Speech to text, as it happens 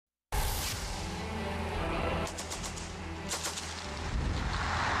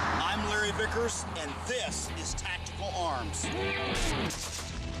Vickers, and this is Tactical Arms.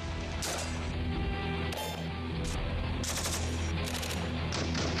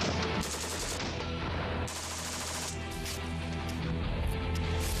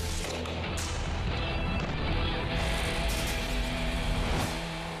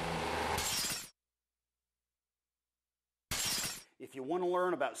 If you want to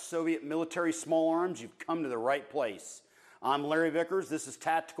learn about Soviet military small arms, you've come to the right place. I'm Larry Vickers, this is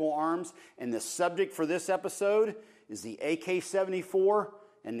Tactical Arms, and the subject for this episode is the AK-74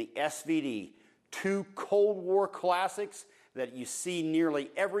 and the SVD, two Cold War classics that you see nearly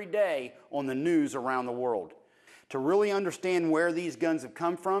every day on the news around the world. To really understand where these guns have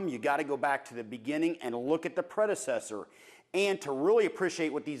come from, you got to go back to the beginning and look at the predecessor. And to really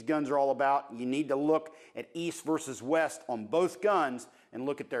appreciate what these guns are all about, you need to look at East versus West on both guns and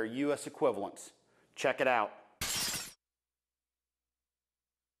look at their U.S. equivalents. Check it out.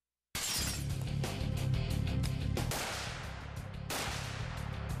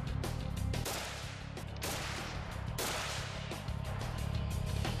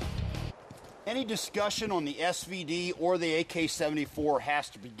 Any discussion on the SVD or the AK-74 has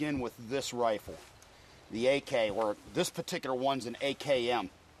to begin with this rifle, the AK, or this particular one's an AKM.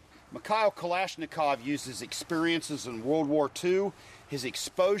 Mikhail Kalashnikov used his experiences in World War II, his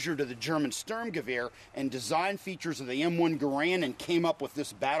exposure to the German Sturmgewehr, and design features of the M1 Garand and came up with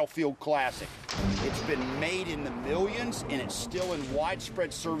this battlefield classic. It's been made in the millions and it's still in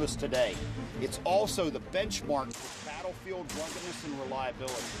widespread service today. It's also the benchmark for battlefield ruggedness and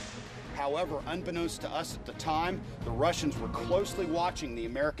reliability. However, unbeknownst to us at the time, the Russians were closely watching the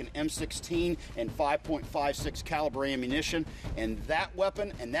American M16 and 5.56 caliber ammunition, and that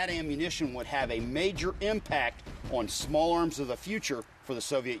weapon and that ammunition would have a major impact on small arms of the future for the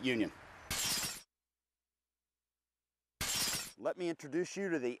Soviet Union. Let me introduce you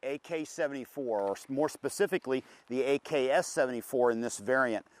to the AK-74, or more specifically, the AK-74 in this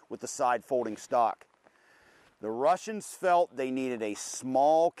variant with the side folding stock. The Russians felt they needed a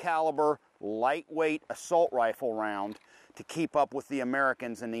small caliber, lightweight assault rifle round to keep up with the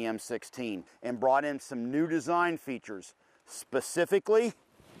Americans in the M16 and brought in some new design features, specifically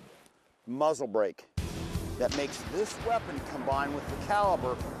muzzle brake, that makes this weapon combined with the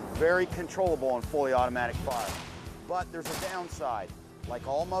caliber very controllable on fully automatic fire. But there's a downside. Like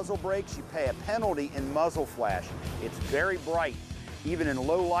all muzzle brakes, you pay a penalty in muzzle flash. It's very bright, even in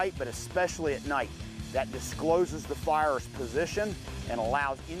low light, but especially at night. That discloses the fire's position and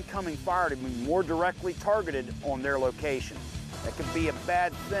allows incoming fire to be more directly targeted on their location. That could be a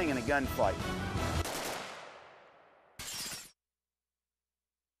bad thing in a gunfight.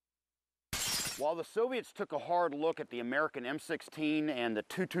 While the Soviets took a hard look at the American M16 and the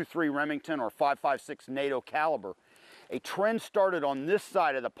 223 Remington or 5.56 NATO caliber, a trend started on this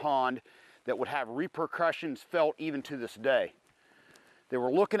side of the pond that would have repercussions felt even to this day. They were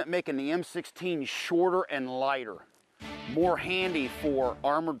looking at making the M16 shorter and lighter, more handy for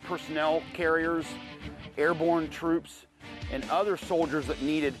armored personnel carriers, airborne troops, and other soldiers that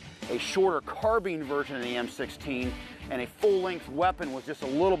needed a shorter carbine version of the M16, and a full-length weapon was just a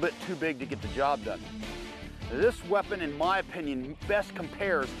little bit too big to get the job done. This weapon, in my opinion, best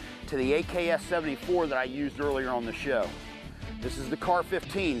compares to the AK-74 that I used earlier on the show. This is the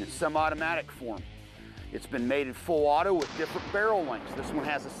Kar-15 semi-automatic form. It's been made in full auto with different barrel lengths. This one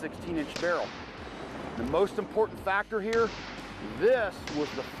has a 16-inch barrel. The most important factor here, this was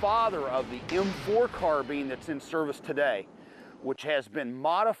the father of the M4 carbine that's in service today, which has been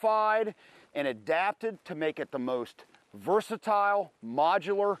modified and adapted to make it the most versatile,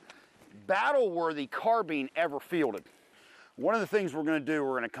 modular, battle-worthy carbine ever fielded. One of the things we're going to do,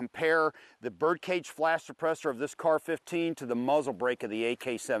 we're going to compare the birdcage flash suppressor of this Kar-15 to the muzzle brake of the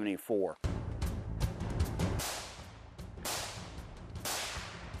AK-74.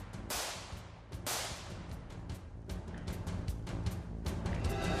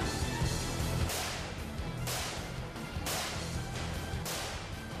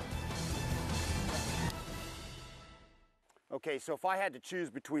 Okay, so if I had to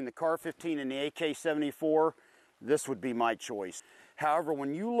choose between the Kar-15 and the AK-74, this would be my choice. However,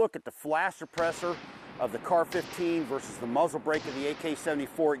 when you look at the flash suppressor of the Kar-15 versus the muzzle brake of the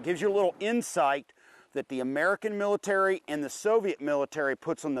AK-74, it gives you a little insight that the American military and the Soviet military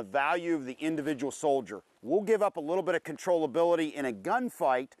puts on the value of the individual soldier. We'll give up a little bit of controllability in a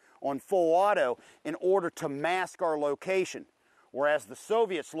gunfight on full auto in order to mask our location, whereas the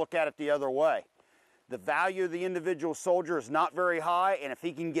Soviets look at it the other way. The value of the individual soldier is not very high, and if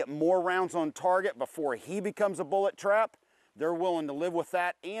he can get more rounds on target before he becomes a bullet trap, they're willing to live with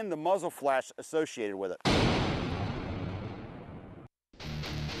that and the muzzle flash associated with it.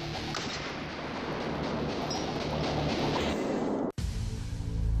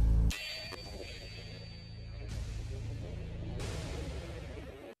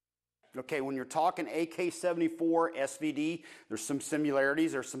 Okay, when you're talking AK-74 SVD, there's some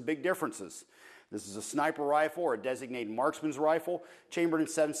similarities, there's some big differences. This is a sniper rifle or a designated marksman's rifle, chambered in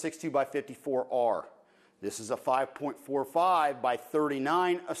 7.62 by 54R. This is a 5.45 by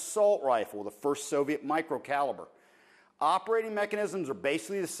 39 assault rifle, the first Soviet micro caliber. Operating mechanisms are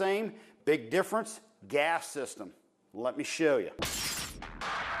basically the same. Big difference, gas system. Let me show you.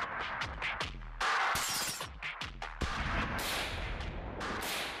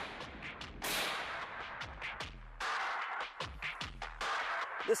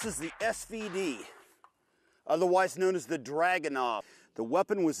 This is the SVD, otherwise known as the Dragunov. The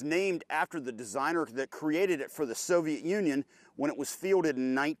weapon was named after the designer that created it for the Soviet Union when it was fielded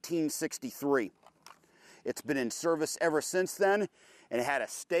in 1963. It's been in service ever since then, and it had a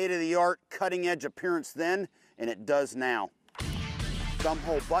state-of-the-art, cutting-edge appearance then, and it does now.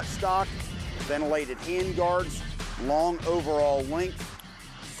 Thumbhole buttstock, ventilated handguards, long overall length,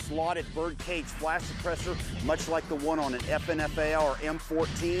 slotted birdcage flash suppressor, much like the one on an FNFAL or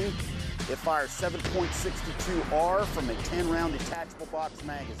M14. It fires 7.62R from a 10-round detachable box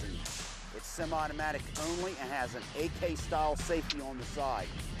magazine. It's semi-automatic only and has an AK-style safety on the side.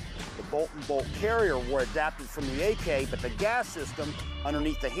 The bolt-and-bolt carrier were adapted from the AK, but the gas system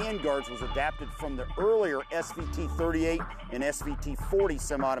underneath the handguards was adapted from the earlier SVT-38 and SVT-40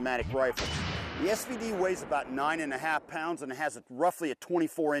 semi-automatic rifles. The SVD weighs about 9.5 pounds and it has roughly a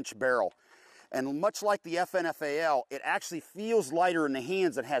 24-inch barrel. And much like the FNFAL, it actually feels lighter in the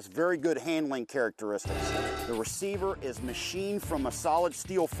hands and has very good handling characteristics. The receiver is machined from a solid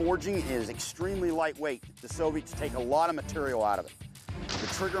steel forging and is extremely lightweight. The Soviets take a lot of material out of it. The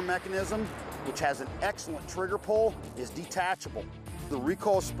trigger mechanism, which has an excellent trigger pull, is detachable. The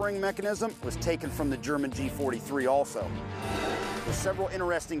recoil spring mechanism was taken from the German G43 also. There's several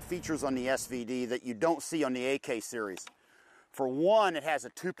interesting features on the SVD that you don't see on the AK series. For one, it has a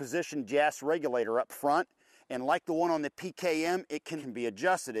 2-position gas regulator up front, and like the one on the PKM, it can be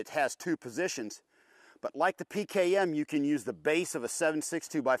adjusted. It has 2 positions. But like the PKM, you can use the base of a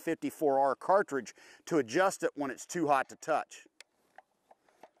 7.62 by 54R cartridge to adjust it when it's too hot to touch.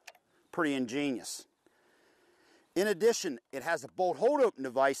 Pretty ingenious. In addition, it has a bolt hold open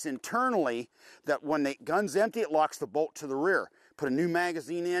device internally that when the gun's empty, it locks the bolt to the rear. Put a new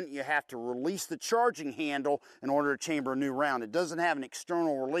magazine in, you have to release the charging handle in order to chamber a new round. It doesn't have an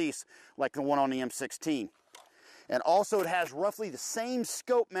external release like the one on the M16. And also it has roughly the same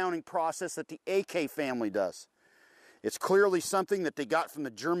scope mounting process that the AK family does. It's clearly something that they got from the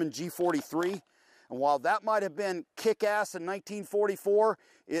German G43. And while that might have been kick-ass in 1944,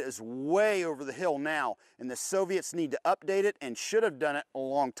 it is way over the hill now, and the Soviets need to update it and should have done it a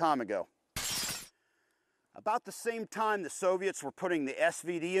long time ago. About the same time the Soviets were putting the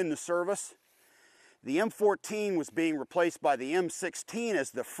SVD into service, the M14 was being replaced by the M16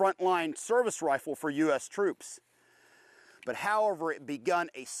 as the frontline service rifle for U.S. troops. But however, it begun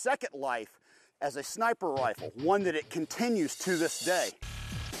a second life as a sniper rifle, one that it continues to this day.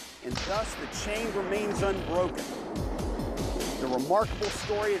 And thus the chain remains unbroken. The remarkable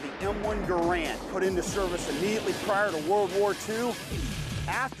story of the M1 Garand, put into service immediately prior to World War II,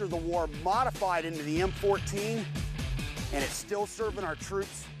 after the war modified into the M14, and it's still serving our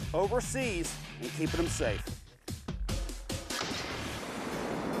troops overseas and keeping them safe.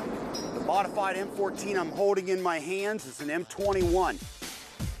 The modified M14 I'm holding in my hands is an M21.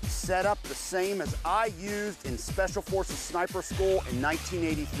 Set up the same as I used in Special Forces Sniper School in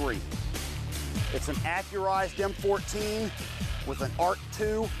 1983. It's an accurized M14 with an ARC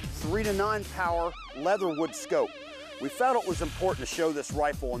 2 3-to-9 power leatherwood scope. We felt it was important to show this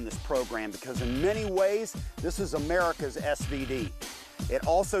rifle in this program because in many ways, this is America's SVD. It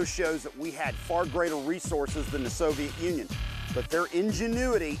also shows that we had far greater resources than the Soviet Union, but their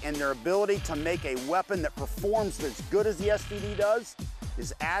ingenuity and their ability to make a weapon that performs as good as the SVD does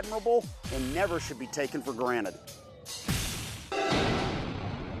is admirable and never should be taken for granted.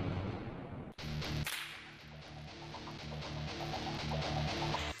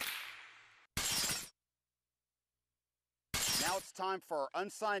 Now it's time for our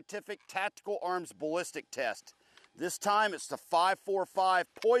unscientific tactical arms ballistic test. This time it's the 5.45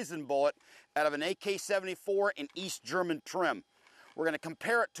 poison bullet out of an AK-74 in East German trim. We're going to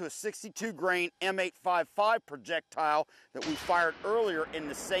compare it to a 62 grain M855 projectile that we fired earlier in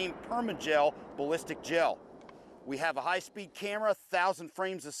the same permagel ballistic gel. We have a high-speed camera, 1,000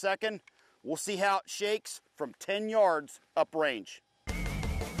 frames a second. We'll see how it shakes from 10 yards uprange.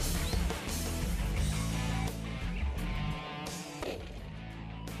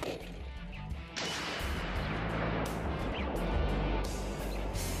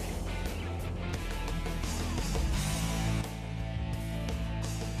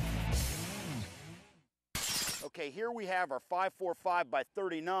 Okay, here we have our 5.45 by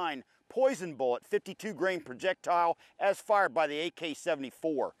 39 poison bullet, 52 grain projectile as fired by the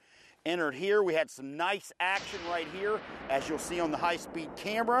AK-74. Entered here, we had some nice action right here, as you'll see on the high-speed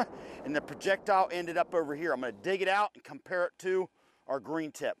camera, and the projectile ended up over here. I'm going to dig it out and compare it to our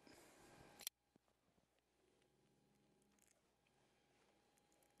green tip.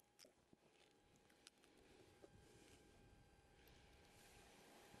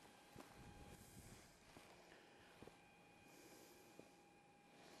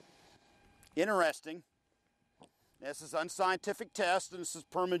 Interesting. This is unscientific test, and this is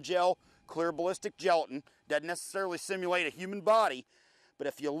permagel clear ballistic gelatin. Doesn't necessarily simulate a human body, but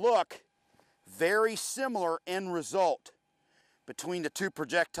if you look, very similar end result between the two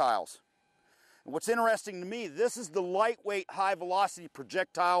projectiles. And what's interesting to me, this is the lightweight high velocity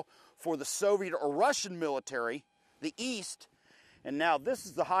projectile for the Soviet or Russian military, the East, and now this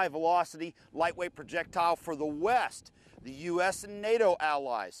is the high velocity lightweight projectile for the West, the US and NATO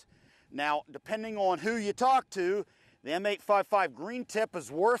allies. Now, depending on who you talk to, the M855 green tip is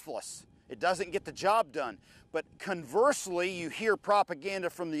worthless. It doesn't get the job done. But conversely, you hear propaganda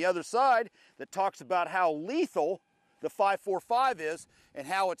from the other side that talks about how lethal the 5.45 is and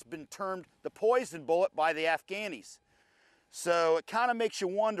how it's been termed the poison bullet by the Afghanis. So it kind of makes you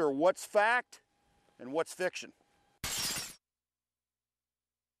wonder what's fact and what's fiction.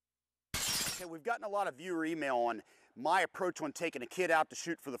 Okay, we've gotten a lot of viewer email on my approach when taking a kid out to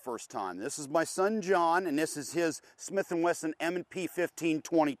shoot for the first time. This is my son John, and this is his Smith & Wesson M&P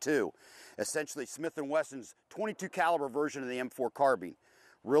 1522. Essentially Smith & Wesson's 22 caliber version of the M4 carbine.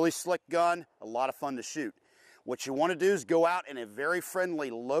 Really slick gun, a lot of fun to shoot. What you want to do is go out in a very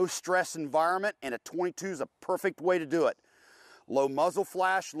friendly, low stress environment, and a 22 is a perfect way to do it. Low muzzle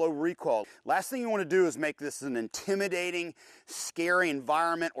flash, low recoil. Last thing you want to do is make this an intimidating, scary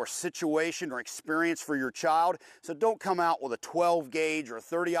environment or situation or experience for your child. So don't come out with a 12 gauge or a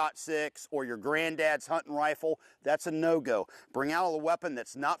 30-06 or your granddad's hunting rifle. That's a no-go. Bring out a weapon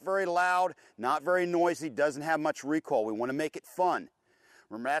that's not very loud, not very noisy, doesn't have much recoil. We want to make it fun.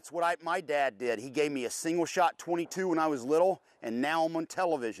 Remember, that's what my dad did. He gave me a single-shot 22 when I was little, and now I'm on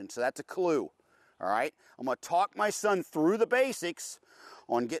television, so that's a clue. All right, I'm going to talk my son through the basics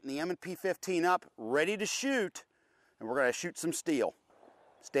on getting the M&P 15 up, ready to shoot, and we're going to shoot some steel.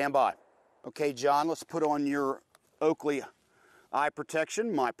 Stand by. Okay, John, let's put on your Oakley eye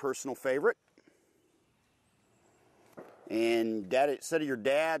protection, my personal favorite. And Dad, it said of your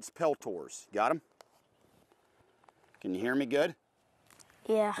dad's Peltors. Got them? Can you hear me good?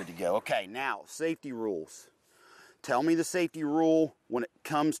 Yeah. Good to go. Okay, now, safety rules. Tell me the safety rule when it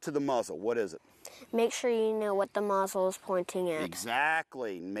comes to the muzzle. What is it? Make sure you know what the muzzle is pointing at.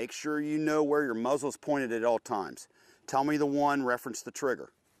 Exactly. Make sure you know where your muzzle is pointed at all times. Tell me the one, reference the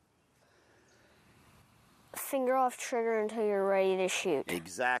trigger. Finger off trigger until you're ready to shoot.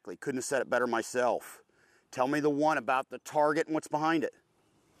 Exactly. Couldn't have said it better myself. Tell me the one about the target and what's behind it.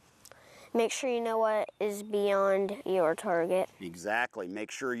 Make sure you know what is beyond your target. Exactly.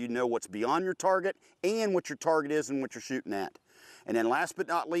 Make sure you know what's beyond your target and what your target is and what you're shooting at. And then last but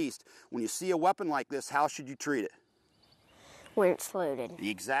not least, when you see a weapon like this, how should you treat it? When it's loaded.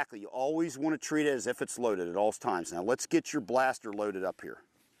 Exactly. You always want to treat it as if it's loaded at all times. Now let's get your blaster loaded up here.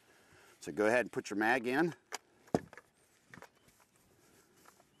 So go ahead and put your mag in.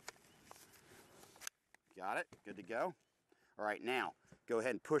 Got it? Good to go. All right, now go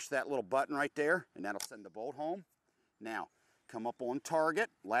ahead and push that little button right there, and that'll send the bolt home. Now, come up on target.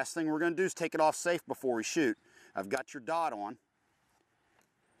 Last thing we're going to do is take it off safe before we shoot. I've got your dot on.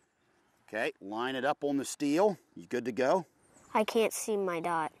 Okay, line it up on the steel. You good to go? I can't see my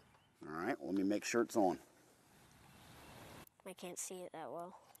dot. All right, let me make sure it's on. I can't see it that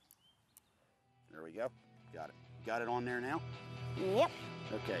well. There we go. Got it. Got it on there now? Yep.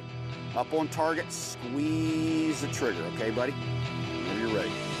 Okay. Up on target, squeeze the trigger. Okay, buddy? There